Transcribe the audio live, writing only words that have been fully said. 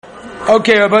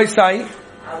Okay, Rabbi Sai,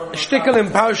 shtickle in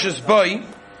Parshas Boy.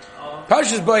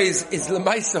 Parshas Boy is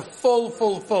Lemaisa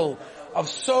full of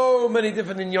so many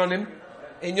different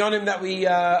inyonim that we,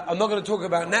 I'm not going to talk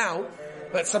about now,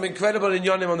 but some incredible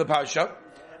inyonim on the Parsha.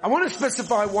 I want to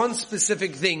specify one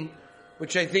specific thing,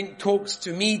 which I think talks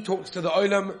to me, talks to the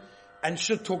Olam, and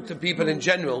should talk to people in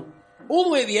general, all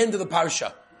the way at the end of the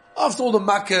Parsha. After all the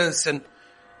Makkahs, and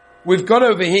we've got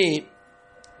over here,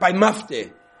 by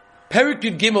Mafteh, Perik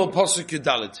Yud Gimel Pasuk Yud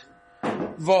Dalet.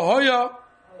 V'hoya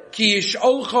ki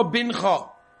yisholcha bincha.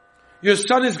 Your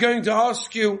son is going to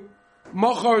ask you,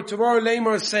 Machar, tomorrow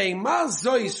Lamar, saying, Ma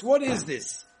zois, what is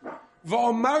this?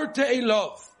 V'amarta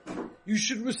elov. You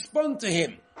should respond to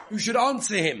him. You should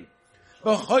answer him.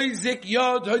 V'choizik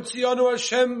yad hotzianu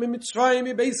Hashem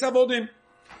miMitzrayim mibeis avodim.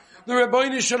 The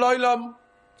Rebbeinu Shalom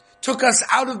took us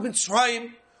out of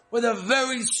Mitzrayim with a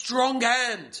very strong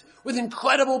hand, with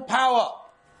incredible power.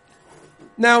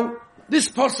 Now, this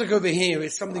pasuk over here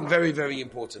is something very, very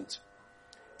important.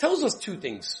 It tells us two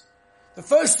things. The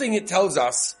first thing it tells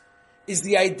us is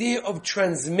the idea of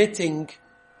transmitting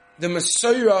the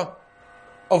Messiah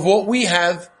of what we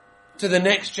have to the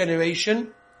next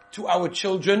generation, to our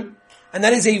children, and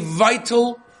that is a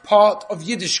vital part of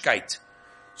Yiddishkeit.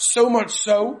 So much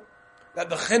so that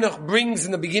the Chinuch brings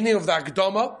in the beginning of the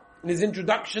Akdama, in his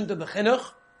introduction to the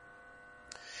Chinuch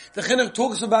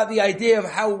talks about the idea of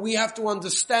how we have to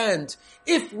understand,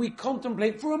 if we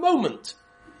contemplate for a moment,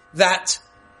 that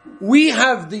we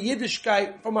have the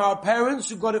Yiddishkeit from our parents,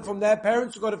 who got it from their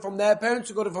parents, who got it from their parents,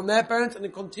 who got it from their parents, and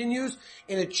it continues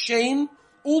in a chain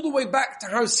all the way back to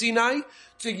Har Sinai,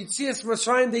 to Yitzias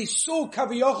Mitzrayim. They saw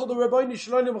Kaviyachol the Rebbeinu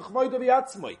Shalom V'chavodo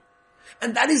V'yatzmai.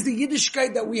 And that is the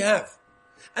Yiddishkeit that we have.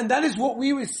 And that is what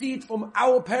we received from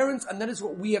our parents, and that is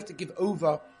what we have to give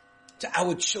over to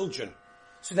our children,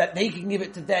 so that they can give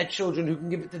it to their children, who can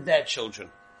give it to their children.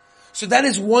 So that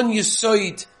is one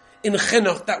yesod in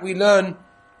Chinuch that we learn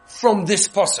from this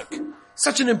pasuk.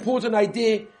 Such an important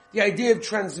idea, the idea of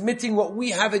transmitting what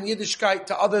we have in Yiddishkeit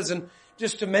to others. And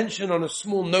just to mention on a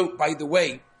small note, by the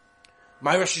way,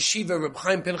 my Rosh Yeshiva, Reb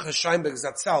Chaim Pinchas Scheinberg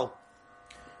Zatzal,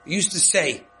 used to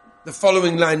say the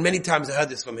following line. Many times I heard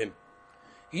this from him.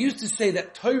 He used to say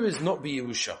that Torah is not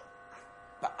b'Yerusha,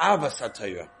 but Avas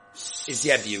HaTorah is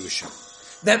yet b'Yerusha.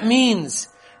 That means,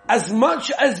 as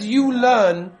much as you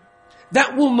learn,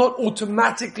 that will not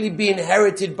automatically be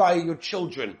inherited by your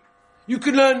children. You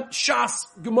can learn Shas,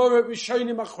 Gemara,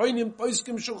 Rishonim, Achronim,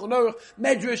 Poskim, Shulchan Aruch,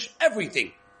 Medrash,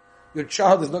 everything. Your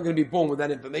child is not going to be born with that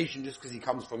information just because he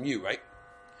comes from you, right?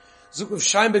 Zuk of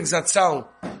Scheinberg Zatzal,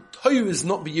 Torah is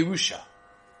not b'Yerusha,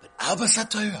 but Avas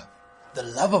HaTorah, the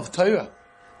love of Torah,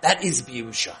 that is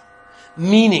b'Yerusha.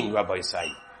 Meaning, Rabbi Sai,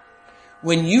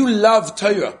 when you love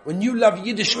Torah, when you love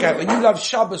Yiddishkeit, when you love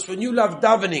Shabbos, when you love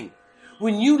davening,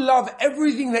 when you love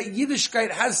everything that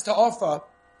Yiddishkeit has to offer,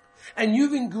 and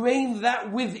you've ingrained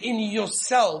that within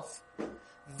yourself,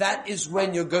 that is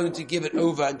when you're going to give it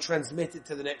over and transmit it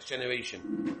to the next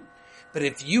generation. But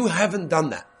if you haven't done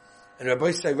that, and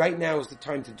Rabbi say right now is the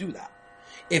time to do that,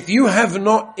 if you have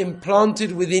not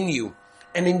implanted within you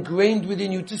and ingrained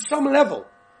within you to some level,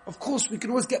 of course, we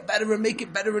can always get better and make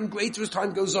it better and greater as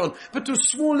time goes on. But to a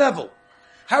small level,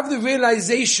 have the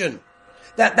realization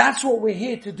that that's what we're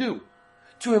here to do.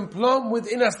 To implant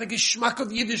within us the Geschmack of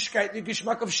Yiddishkeit, the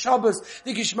Geschmack of Shabbos,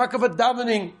 the Geschmack of a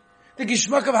davening, the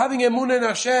Geschmack of having Emunah in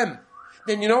Hashem.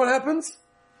 Then you know what happens?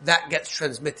 That gets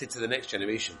transmitted to the next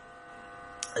generation.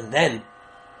 And then,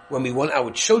 when we want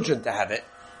our children to have it,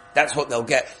 that's what they'll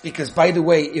get. Because, by the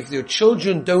way, if your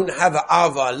children don't have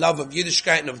a love of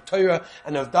Yiddishkeit and of Torah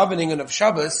and of davening and of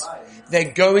Shabbos,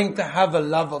 they're going to have a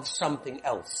love of something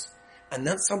else. And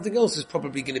that something else is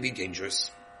probably going to be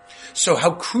dangerous. So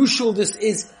how crucial this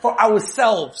is for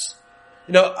ourselves.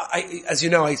 You know, as you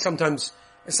know, I sometimes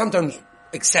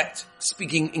accept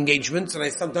speaking engagements and I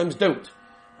sometimes don't.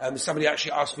 Somebody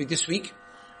actually asked me this week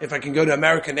if I can go to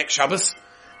America next Shabbos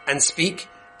and speak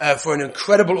for an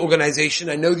incredible organization.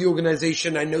 I know the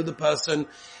organization, I know the person.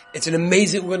 It's an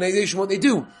amazing organization, what they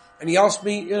do. And he asked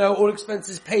me, you know, all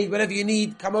expenses paid, whatever you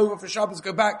need, come over for Shabbos,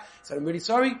 go back. I said, I'm really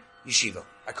sorry, yeshiva.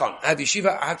 I can't. I have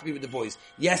yeshiva, I have to be with the boys.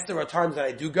 Yes, there are times that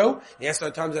I do go. Yes, there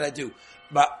are times that I do.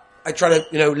 But I try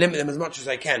to, limit them as much as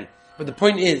I can. But the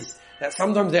point is that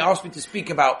sometimes they ask me to speak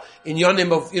about in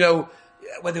yonim of,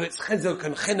 whether it's chizuk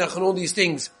and chinuch and all these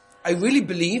things. I really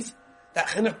believe that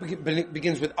chinuch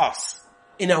begins with us,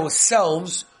 in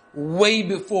ourselves, way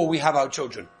before we have our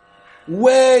children.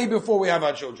 Way before we have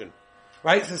our children.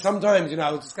 Right? So sometimes,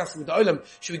 I was discussing with the Olam,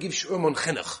 should we give shiurim on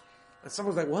chinuch? And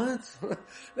someone's like, what?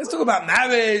 Let's talk about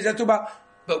marriage,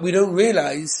 but we don't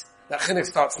realize that chinuch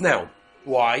starts now.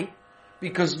 Why?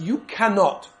 Because you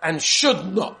cannot and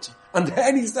should not, under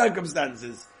any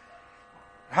circumstances,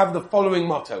 have the following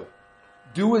motto: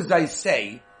 do as I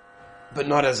say, but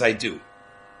not as I do.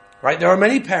 Right? There are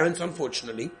many parents,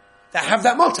 unfortunately, that have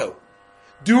that motto.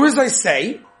 Do as I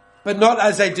say, but not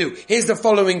as I do. Here's the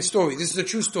following story. This is a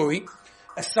true story.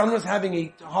 A son was having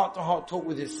a heart-to-heart talk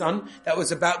with his son that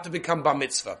was about to become bar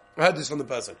mitzvah. I heard this from the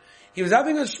person. He was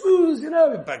having a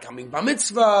schmooze, becoming bar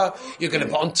mitzvah, you're going to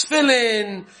put on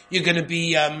tefillin, you're going to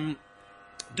be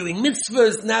doing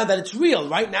mitzvahs now that it's real.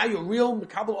 Right now you're real,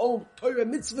 Mekabel, oh, Torah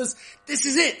mitzvahs, this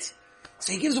is it.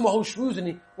 So he gives him a whole schmooze,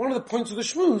 and one of the points of the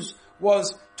schmooze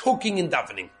was talking and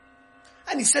davening.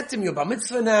 And he said to him, you're bar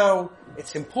mitzvah now,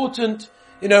 it's important,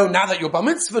 now that you're bar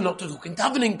mitzvah, not to talk in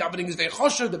davening. Davening is very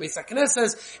choshev, the Beis HaKnesses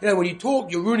says, when you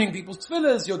talk, you're ruining people's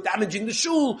tefillahs, you're damaging the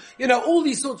shul, all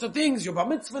these sorts of things, you're bar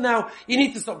mitzvah now, you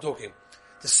need to stop talking.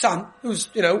 The son, who's,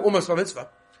 almost bar mitzvah,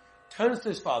 turns to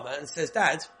his father and says,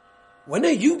 Dad, when are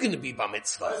you going to be bar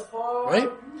mitzvah? Right?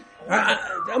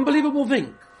 Unbelievable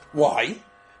thing. Why?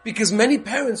 Because many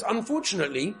parents,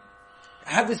 unfortunately,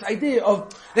 have this idea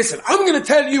of, listen, I'm going to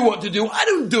tell you what to do, I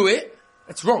don't do it.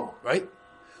 That's wrong, right?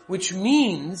 Which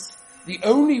means the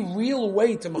only real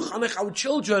way to mechanech our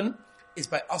children is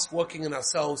by us working on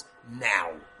ourselves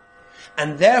now.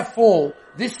 And therefore,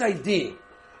 this idea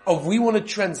of we want to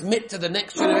transmit to the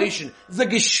next generation the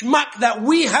geschmack that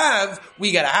we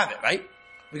gotta have it, right?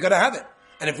 We gotta have it.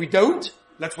 And if we don't,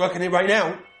 let's work on it right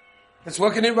now. Let's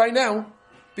work on it right now.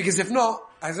 Because if not,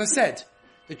 as I said,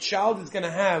 the child is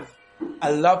gonna have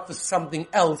a love for something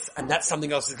else, and that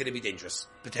something else is gonna be dangerous,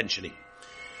 potentially.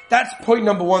 That's point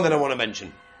number one that I want to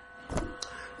mention.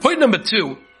 Point number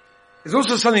two is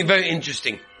also something very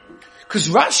interesting. Because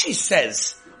Rashi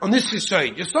says, on this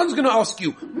story, your son's going to ask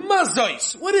you,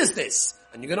 Mazois, what is this?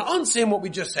 And you're going to answer him what we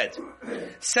just said.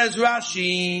 Says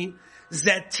Rashi,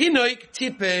 Zetinoik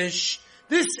tipish,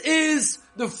 this is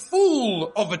the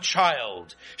fool of a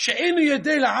child. He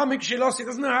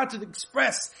doesn't know how to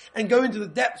express and go into the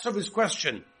depths of his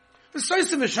question. So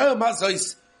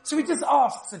he just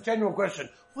asks a general question.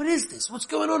 What is this? What's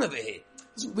going on over here?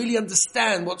 Doesn't really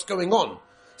understand what's going on.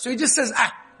 So he just says,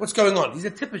 what's going on? He's a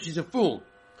tippish, he's a fool.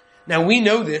 Now we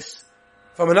know this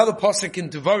from another pasuk in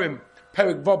Devarim,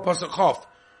 Perek Vav pasuk Chof,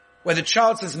 where the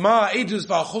child says, Ma edus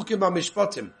v'achukim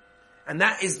ha'mishpatim. And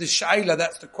that is the shaila,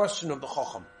 that's the question of the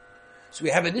chacham. So we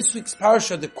have in this week's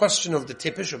parasha the question of the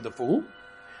tippish, of the fool,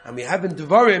 and we have in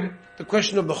Devarim the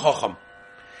question of the chacham.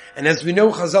 And as we know,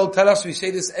 Chazal tell us, we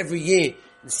say this every year,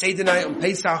 in Seder night on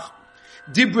Pesach,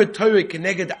 Dibra Torah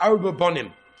keneged arba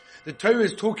bonim. The Torah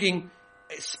is talking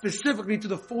specifically to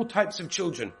the four types of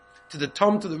children. To the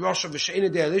Tom, to the Rosh, of V'she'ena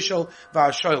de'arishal,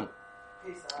 v'ashoyim.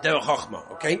 Derech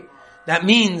Chachma, okay? That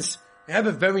means, we have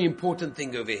a very important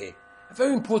thing over here. A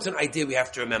very important idea we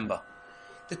have to remember.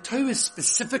 The Torah is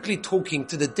specifically talking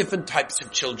to the different types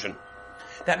of children.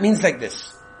 That means like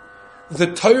this.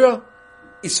 The Torah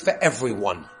is for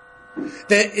everyone.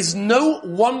 There is no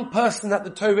one person that the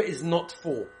Torah is not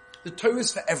for. The Torah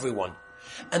is for everyone.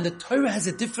 And the Torah has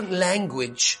a different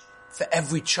language for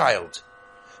every child.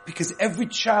 Because every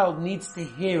child needs to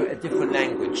hear a different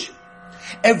language.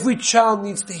 Every child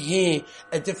needs to hear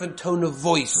a different tone of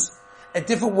voice, a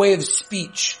different way of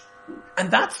speech.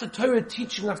 And that's the Torah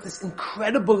teaching us this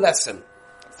incredible lesson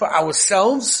for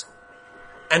ourselves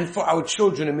and for our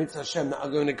children in Mitzvah Hashem that are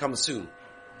going to come soon.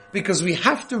 Because we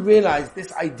have to realize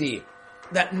this idea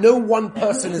that no one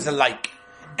person is alike.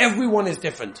 Everyone is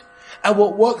different. And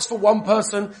what works for one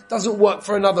person doesn't work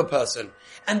for another person.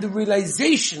 And the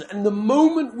realization, and the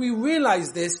moment we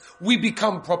realize this, we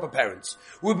become proper parents.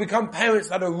 We become parents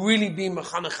that are really being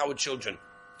mechanech our children.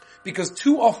 Because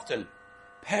too often,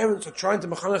 parents are trying to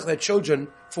mechanech their children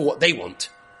for what they want.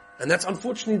 And that's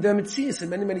unfortunately their mitzias in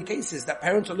many, many cases, that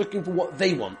parents are looking for what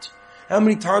they want. How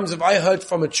many times have I heard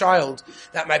from a child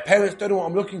that my parents don't know what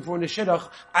I'm looking for in a shidduch,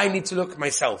 I need to look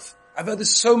myself. I've heard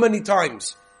this so many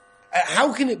times.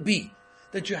 How can it be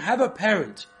that you have a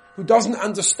parent who doesn't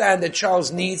understand their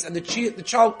child's needs and the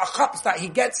child achaps that he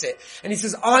gets it and he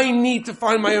says, I need to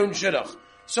find my own shidduch.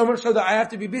 So much so that I have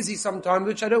to be busy sometimes,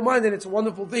 which I don't mind, and it's a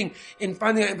wonderful thing in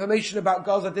finding out information about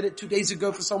girls. I did it 2 days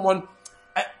ago for someone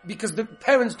because the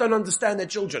parents don't understand their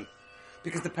children.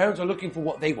 Because the parents are looking for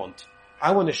what they want.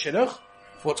 I want a shidduch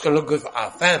for what's going to look good for our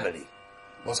family.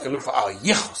 What's going to look for our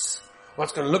yichus.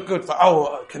 What's going to look good for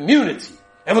our community.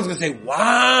 Everyone's going to say,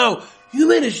 wow, you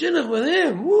made a shidduch with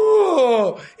him.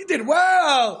 Whoa, he did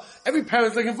well. Every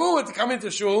parent's looking forward to come into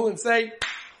shul and say,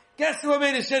 guess who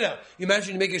made a shidduch? You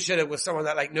imagine you make a shidduch with someone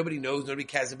that like nobody knows, nobody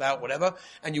cares about, whatever,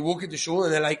 and you walk into shul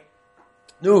and they're like,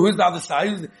 no, who's the other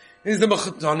side? Who's the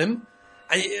mechutanim?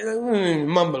 and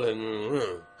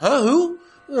mumbling. Huh? Who?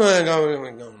 I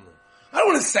don't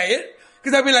want to say it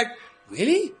because I'd be like,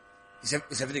 really?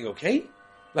 Is everything okay?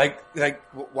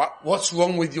 What's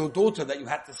wrong with your daughter that you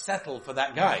had to settle for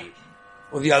that guy,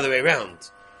 or the other way around?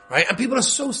 Right? And people are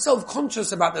so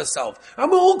self-conscious about themselves. And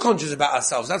we're all conscious about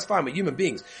ourselves. That's fine. We're human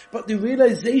beings. But the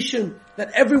realization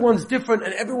that everyone's different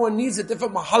and everyone needs a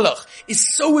different mahalach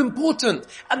is so important.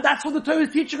 And that's what the Torah is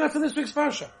teaching us in this week's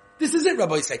parsha. This is it,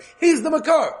 Rabbi say. Here's the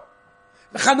makar.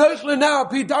 We've heard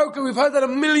that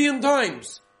 1,000,000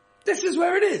 times. This is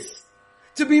where it is.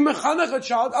 To be mechanech a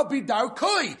child, al pi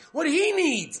darkoi. What he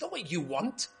needs. Not what you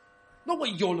want. Not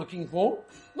what you're looking for.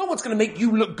 Not what's going to make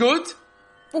you look good.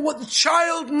 But what the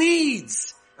child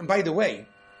needs. And by the way,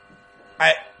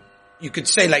 you could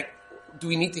say do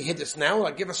we need to hear this now?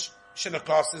 Give us shidduch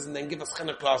classes and then give us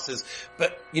chinuch classes.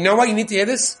 But you know why you need to hear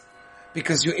this?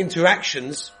 Because your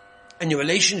interactions and your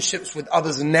relationships with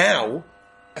others now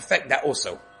affect that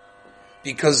also.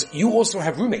 Because you also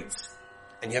have roommates.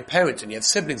 And you have parents and you have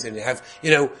siblings and you have,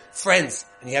 friends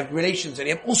and you have relations and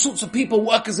you have all sorts of people,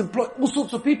 workers, employees, all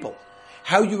sorts of people.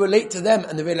 How you relate to them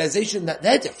and the realization that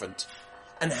they're different.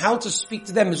 And how to speak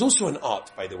to them is also an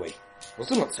art, by the way.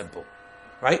 Also not simple,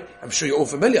 right? I'm sure you're all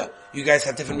familiar. You guys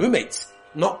have different roommates.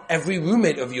 Not every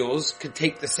roommate of yours could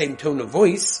take the same tone of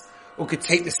voice, or could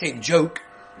take the same joke,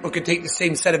 or could take the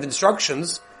same set of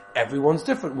instructions. Everyone's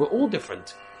different. We're all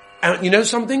different. And you know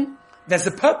something? There's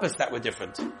a purpose that we're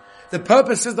different. The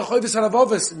purpose, says the Chovis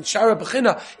HaLevavos in Shara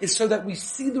Bechina, is so that we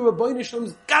see the Rabbeinu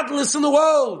Shalom's godless in the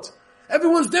world.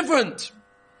 Everyone's different.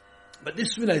 But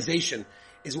this realization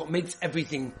is what makes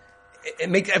everything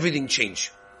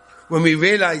change. When we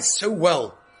realize so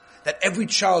well that every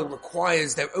child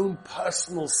requires their own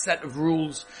personal set of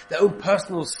rules, their own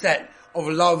personal set of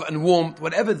love and warmth,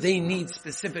 whatever they need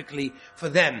specifically for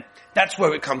them, that's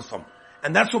where it comes from.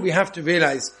 And that's what we have to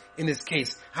realize in this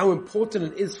case, how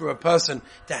important it is for a person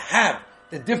to have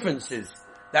the differences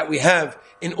that we have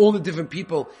in all the different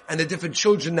people and the different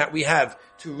children that we have,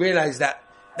 to realize that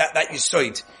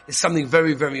Yisoid is something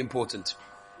very, very important.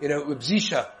 Reb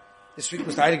Zisha, this week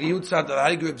was the Heilige Yutzad, the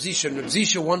Heilige Reb Zisha, and Reb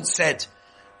Zisha once said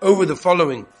over the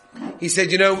following. He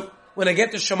said, when I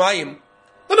get to Shemayim,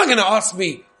 they're not going to ask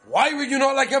me, why were you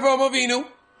not like Avraham Avinu?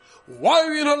 Why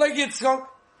were you not like Yitzchak?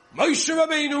 Moshe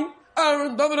Rabbeinu?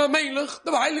 Aaron, David HaMelech,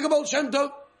 the Heilige Baal Shem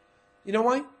Tov. You know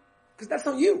why? Because that's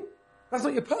not you. That's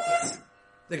not your purpose.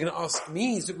 They're going to ask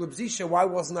me, Reb Zisha, why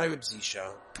wasn't I Reb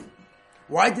Zisha?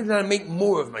 Why didn't I make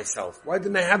more of myself? Why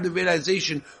didn't I have the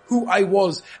realization who I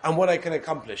was and what I can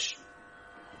accomplish?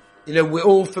 We're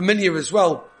all familiar as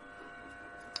well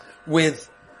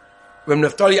with Reb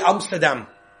Naftali Amsterdam.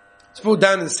 It's brought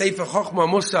down in Sefer Chochmah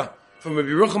Musa from Rabbi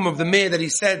Yerucham of the Meir that he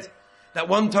said that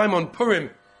one time on Purim,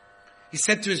 he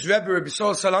said to his Rebbe, Rabbi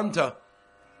Saul Salanta,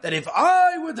 that if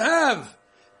I would have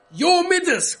your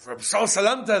midas, Rabbi Saul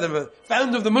Salanta, the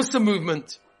founder of the Muslim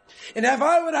movement, and if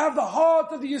I would have the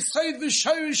heart of the Yesod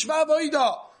V'Shorish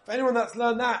V'Avoda, for anyone that's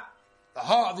learned that, the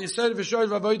heart of the Yesod V'Shorish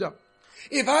V'Avoda,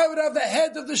 if I would have the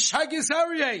head of the Shagis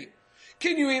Aryeh,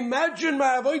 can you imagine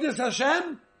my Avodas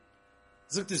Hashem?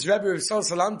 Look, this Rebbe Rabbi Saul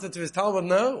Salanta to his Talmud,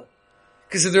 no.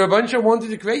 Because if the Rebbe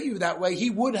wanted to create you that way, he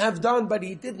would have done, but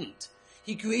he didn't.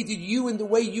 He created you in the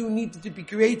way you needed to be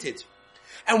created.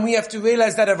 And we have to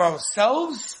realize that of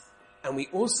ourselves, and we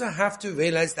also have to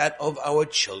realize that of our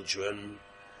children.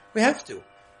 We have to.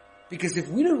 Because if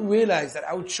we don't realize that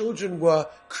our children were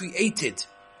created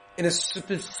in a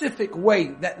specific way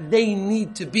that they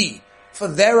need to be for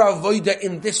their avodah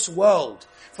in this world,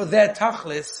 for their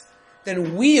tachlis,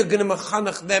 then we are going to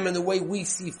mechanech them in the way we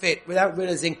see fit without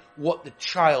realizing what the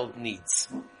child needs.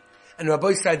 And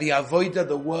Rabbi said the avodah,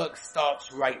 the work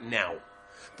starts right now.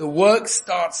 The work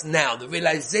starts now. The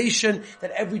realization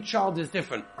that every child is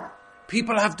different.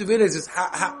 People have to realize this.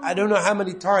 I don't know how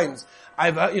many times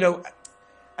I've, I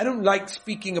don't like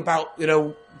speaking about,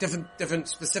 different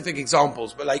specific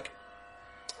examples, but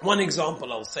one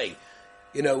example I'll say,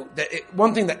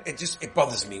 one thing that it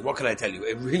bothers me. What can I tell you?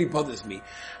 It really bothers me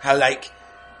how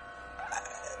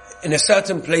in a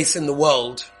certain place in the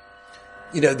world,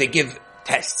 they give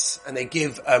tests and they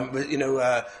give,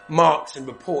 marks and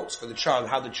reports for the child,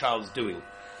 how the child's doing.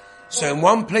 So in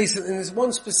one place, and there's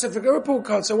one specific report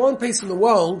card, so one place in the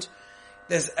world,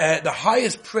 there's, the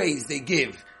highest praise they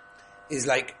give is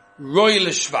Roy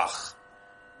L'Shvach.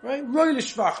 Right? Roy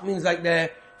L'Shvach means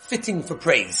they're fitting for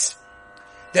praise.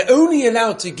 They're only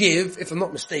allowed to give, if I'm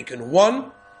not mistaken,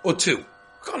 1 or 2.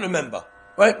 Can't remember.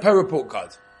 Right? Per report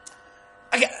card.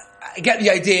 I get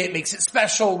the idea, it makes it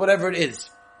special, whatever it is.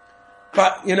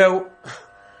 But, a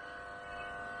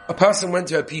person went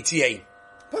to a PTA.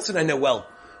 A person I know well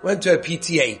went to a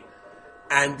PTA,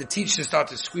 and the teacher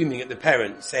started screaming at the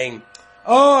parent, saying,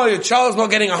 "Oh, your child's not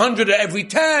getting 100 at every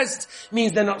test,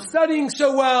 means they're not studying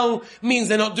so well, means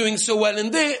they're not doing so well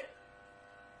in there."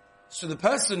 So the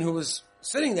person who was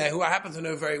sitting there, who I happen to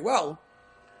know very well,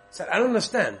 said, "I don't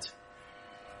understand.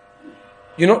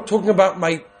 You're not talking about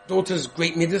my daughter's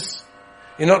great midas.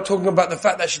 You're not talking about the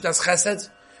fact that she does chesed.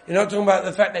 You're not talking about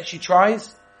the fact that she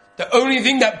tries. The only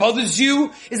thing that bothers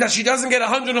you is that she doesn't get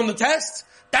 100 on the test.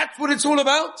 That's what it's all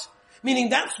about." Meaning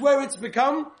that's where it's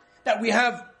become, that we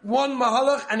have one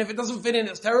mahalach, and if it doesn't fit in,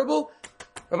 it's terrible.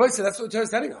 Rabbi said, that's what the Torah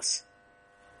is telling us.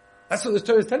 That's what the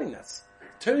Torah is telling us.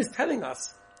 The Torah is telling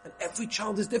us that every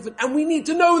child is different, and we need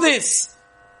to know this.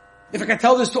 If I can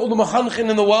tell this to all the machanchim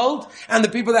in the world, and the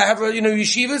people that have,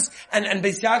 yeshivas, and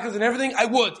Beis Yaakov and everything, I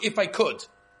would, if I could.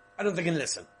 I don't think I can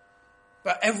listen.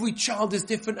 But every child is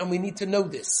different, and we need to know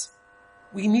this.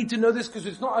 We need to know this because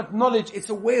it's not a knowledge, it's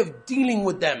a way of dealing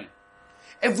with them.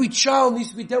 Every child needs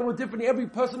to be dealt with differently. Every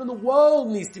person in the world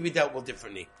needs to be dealt with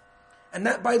differently. And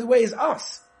that, by the way, is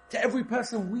us. To every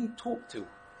person we talk to.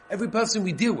 Every person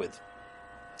we deal with.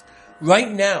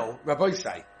 Right now, Rabbi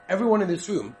Sai, everyone in this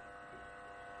room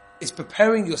is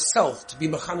preparing yourself to be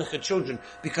mechanech children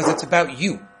because it's about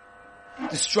you.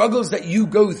 The struggles that you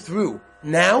go through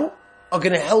now are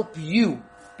going to help you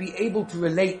be able to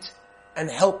relate and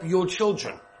help your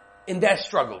children in their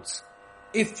struggles.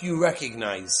 If you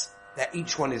recognize that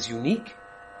each one is unique,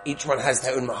 each one has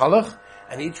their own mahalach,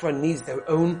 and each one needs their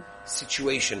own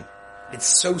situation.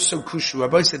 It's so crucial.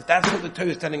 Rabbi said that's what the Torah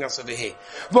is telling us over here.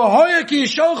 What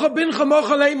is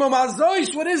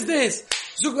this?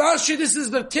 Zugashi, this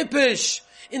is the tippish.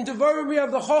 In Devarim we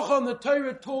have the Chacham, the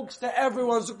Torah talks to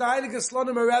everyone. Zug the Heilige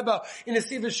Slonim Rebbe in the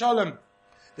Siva Shalom.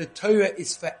 The Torah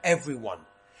is for everyone.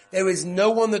 There is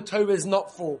no one the Torah is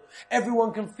not for.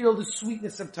 Everyone can feel the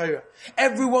sweetness of Torah.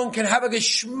 Everyone can have a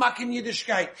geschmack in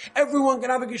Yiddishkeit. Everyone can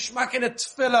have a geschmack in a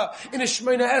tefillah, in a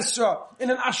Shemona Esra, in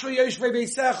an Asher Yoshvei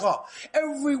Beisecha.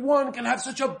 Everyone can have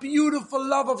such a beautiful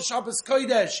love of Shabbos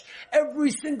Kodesh.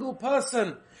 Every single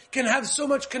person can have so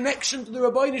much connection to the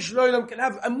Rabbeinu Shalom, can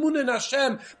have Amunah in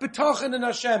Hashem, B'tachan in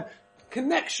Hashem,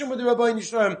 connection with the Rabbeinu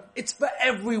Shalom. It's for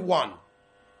everyone.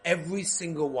 Every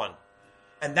single one.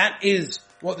 And that is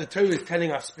what the Torah is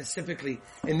telling us specifically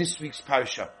in this week's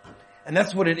parasha. And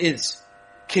that's what it is.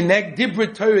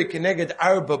 Dibra Torah keneged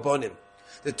arba bonim.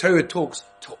 The Torah talks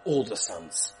to all the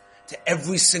sons. To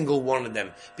every single one of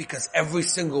them. Because every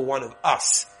single one of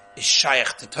us is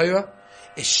shaykh to Torah,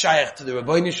 is shaykh to the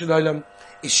Rabbeinu Shalom,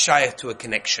 is shaykh to a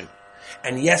connection.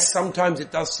 And yes, sometimes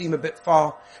it does seem a bit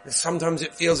far, and sometimes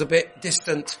it feels a bit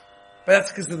distant. But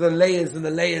that's because of the layers and the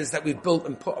layers that we've built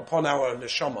and put upon our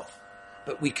neshama.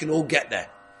 But we can all get there.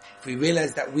 If we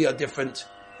realize that we are different,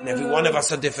 and every one of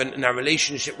us are different in our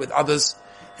relationship with others,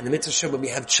 and the mitzvah when we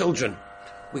have children,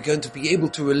 we're going to be able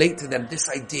to relate to them this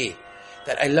idea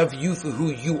that I love you for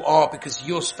who you are because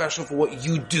you're special for what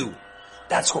you do.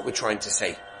 That's what we're trying to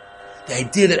say. The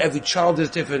idea that every child is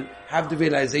different, have the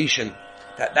realization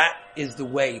that that is the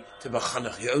way to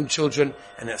bechanach your own children,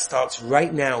 and it starts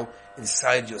right now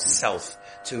inside yourself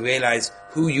to realize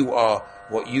who you are,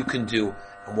 what you can do,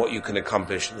 and what you can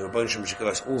accomplish. And the Rebbeinu Shem should give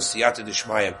us all siyata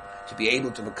d'shmaya to be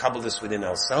able to makabel this within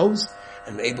ourselves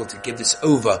and be able to give this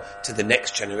over to the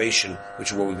next generation,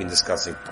 which is what we've been discussing.